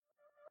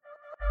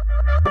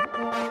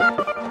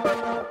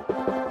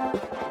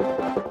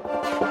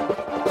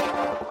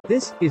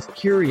This is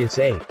Curious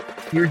Ape,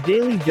 your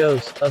daily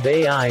dose of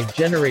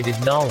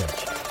AI-generated knowledge.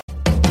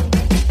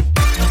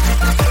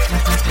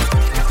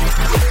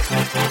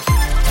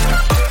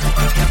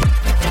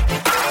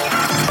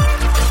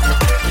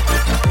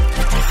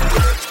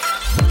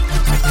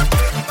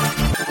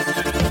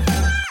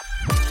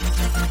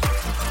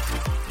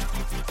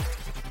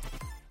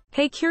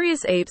 Hey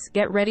curious apes,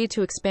 get ready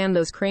to expand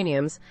those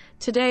craniums.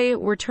 Today,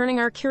 we're turning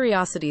our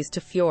curiosities to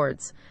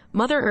fjords.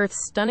 Mother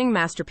Earth's stunning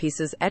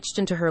masterpieces etched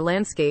into her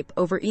landscape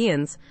over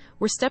eons.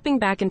 We're stepping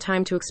back in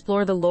time to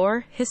explore the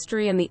lore,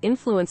 history, and the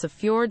influence of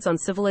fjords on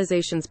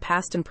civilizations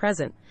past and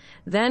present.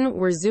 Then,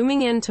 we're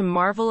zooming in to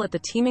marvel at the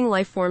teeming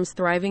lifeforms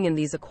thriving in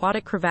these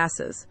aquatic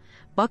crevasses.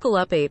 Buckle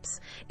up, apes.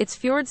 It's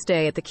Fjords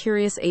Day at the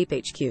Curious Ape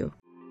HQ.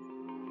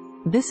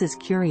 This is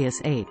Curious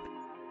Ape.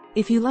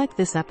 If you like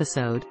this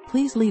episode,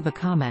 please leave a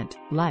comment,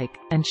 like,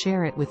 and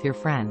share it with your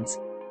friends.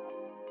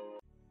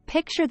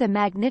 Picture the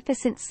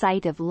magnificent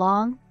sight of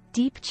long,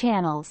 deep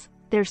channels,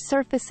 their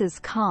surfaces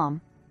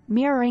calm,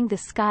 mirroring the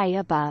sky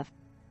above.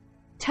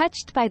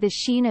 Touched by the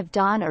sheen of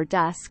dawn or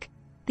dusk,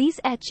 these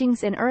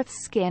etchings in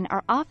Earth's skin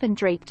are often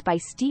draped by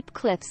steep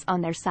cliffs on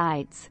their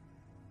sides.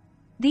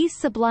 These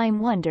sublime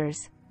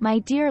wonders, my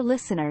dear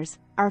listeners,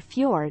 are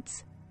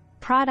fjords,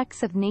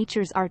 products of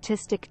nature's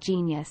artistic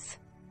genius.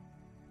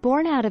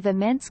 Born out of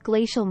immense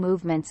glacial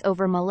movements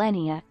over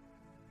millennia,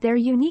 their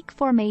unique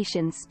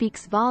formation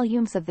speaks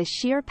volumes of the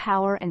sheer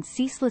power and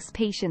ceaseless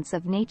patience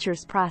of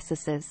nature's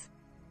processes.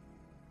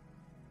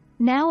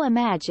 Now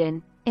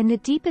imagine, in the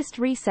deepest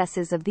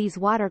recesses of these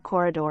water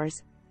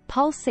corridors,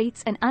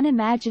 pulsates an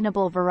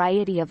unimaginable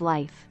variety of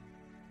life.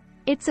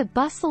 It's a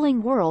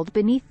bustling world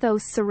beneath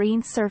those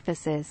serene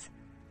surfaces.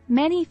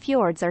 Many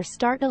fjords are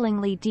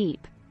startlingly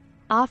deep,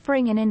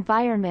 offering an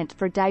environment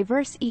for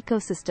diverse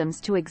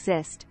ecosystems to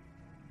exist,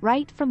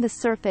 right from the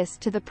surface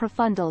to the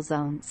profundal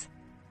zones.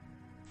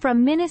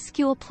 From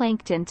minuscule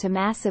plankton to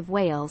massive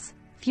whales,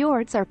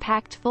 fjords are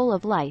packed full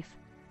of life,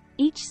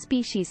 each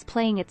species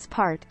playing its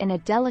part in a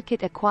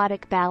delicate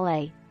aquatic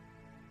ballet.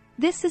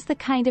 This is the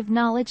kind of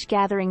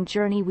knowledge-gathering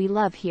journey we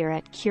love here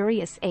at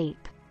Curious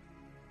Ape.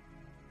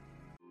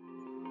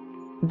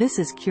 This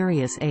is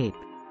Curious Ape.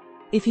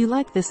 If you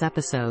like this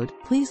episode,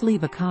 please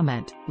leave a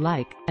comment,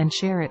 like, and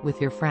share it with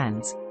your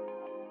friends.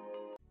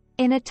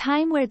 In a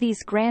time where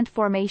these grand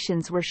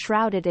formations were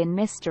shrouded in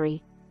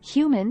mystery,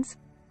 humans,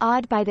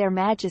 awed by their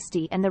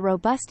majesty and the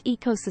robust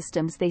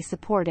ecosystems they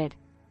supported,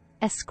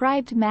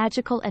 ascribed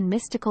magical and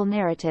mystical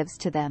narratives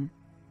to them.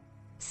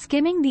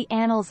 Skimming the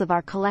annals of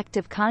our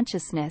collective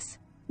consciousness,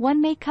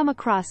 one may come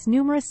across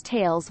numerous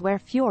tales where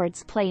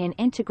fjords play an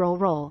integral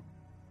role.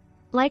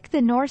 Like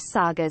the Norse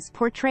sagas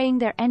portraying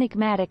their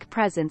enigmatic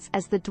presence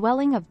as the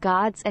dwelling of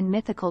gods and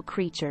mythical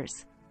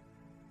creatures.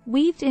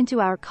 Weaved into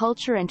our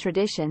culture and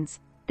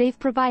traditions, they've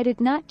provided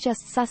not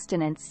just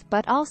sustenance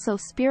but also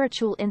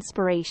spiritual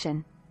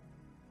inspiration.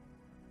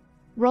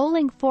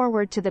 Rolling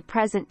forward to the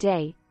present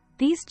day,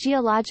 these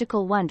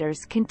geological wonders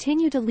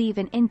continue to leave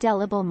an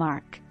indelible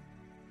mark.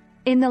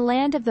 In the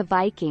land of the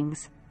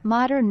Vikings,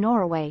 modern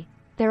Norway,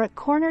 they're a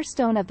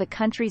cornerstone of the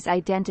country's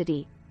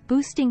identity,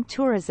 boosting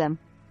tourism,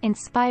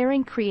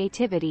 inspiring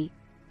creativity,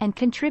 and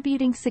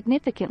contributing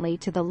significantly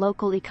to the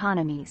local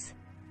economies.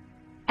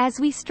 As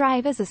we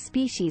strive as a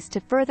species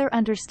to further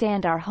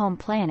understand our home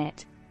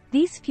planet,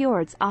 these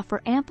fjords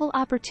offer ample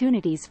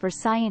opportunities for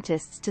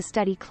scientists to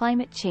study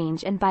climate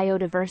change and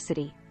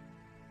biodiversity.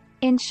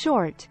 In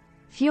short,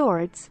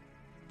 fjords,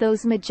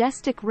 those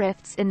majestic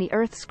rifts in the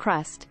Earth's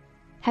crust,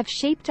 have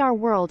shaped our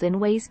world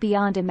in ways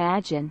beyond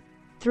imagine,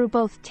 through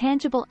both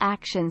tangible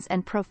actions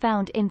and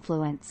profound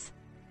influence.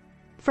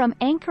 From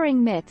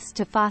anchoring myths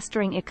to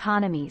fostering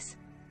economies,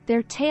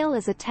 their tale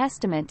is a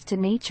testament to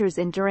nature's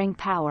enduring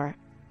power.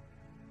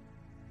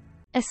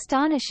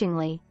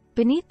 Astonishingly,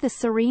 beneath the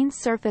serene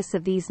surface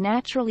of these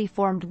naturally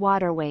formed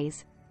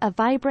waterways, a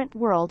vibrant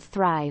world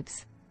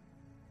thrives.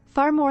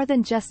 Far more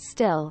than just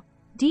still,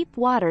 deep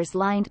waters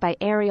lined by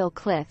aerial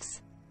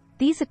cliffs,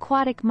 these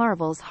aquatic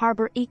marvels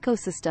harbor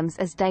ecosystems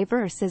as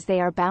diverse as they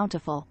are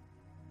bountiful.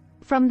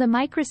 From the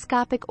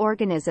microscopic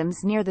organisms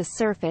near the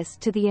surface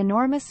to the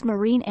enormous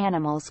marine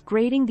animals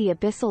grazing the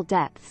abyssal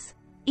depths,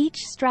 each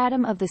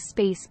stratum of the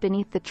space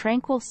beneath the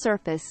tranquil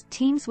surface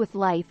teems with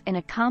life in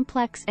a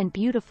complex and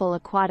beautiful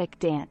aquatic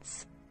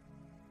dance.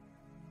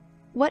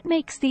 What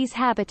makes these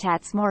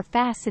habitats more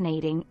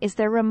fascinating is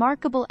their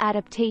remarkable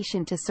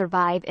adaptation to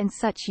survive in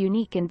such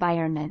unique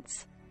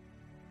environments.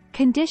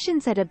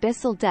 Conditions at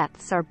abyssal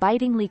depths are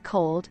bitingly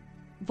cold,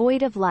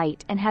 void of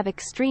light and have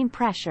extreme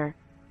pressure,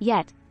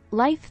 yet,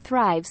 life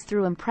thrives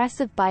through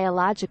impressive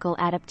biological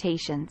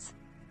adaptations.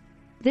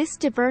 This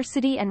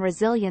diversity and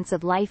resilience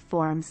of life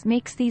forms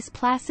makes these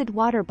placid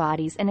water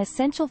bodies an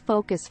essential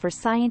focus for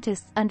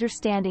scientists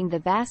understanding the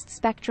vast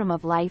spectrum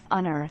of life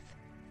on Earth.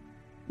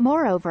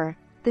 Moreover,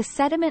 the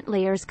sediment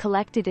layers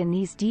collected in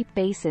these deep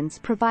basins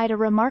provide a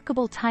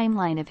remarkable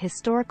timeline of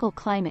historical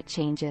climate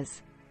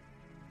changes.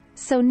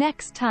 So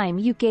next time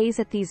you gaze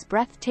at these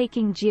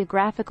breathtaking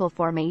geographical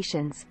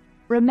formations,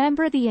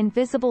 remember the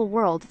invisible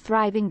world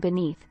thriving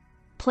beneath,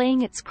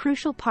 playing its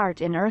crucial part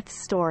in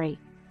Earth's story.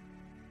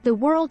 The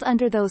world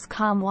under those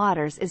calm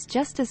waters is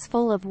just as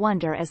full of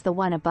wonder as the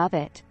one above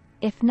it,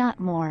 if not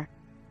more.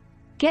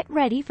 Get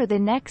ready for the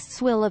next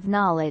swill of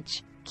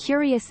knowledge,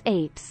 Curious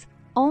Apes,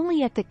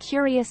 only at the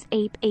Curious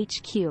Ape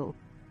HQ.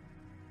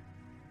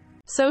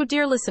 So,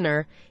 dear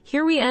listener,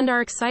 here we end our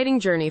exciting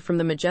journey from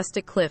the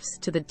majestic cliffs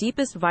to the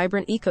deepest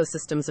vibrant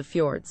ecosystems of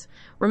fjords.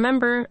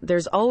 Remember,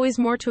 there's always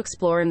more to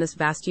explore in this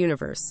vast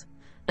universe.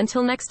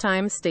 Until next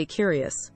time, stay curious.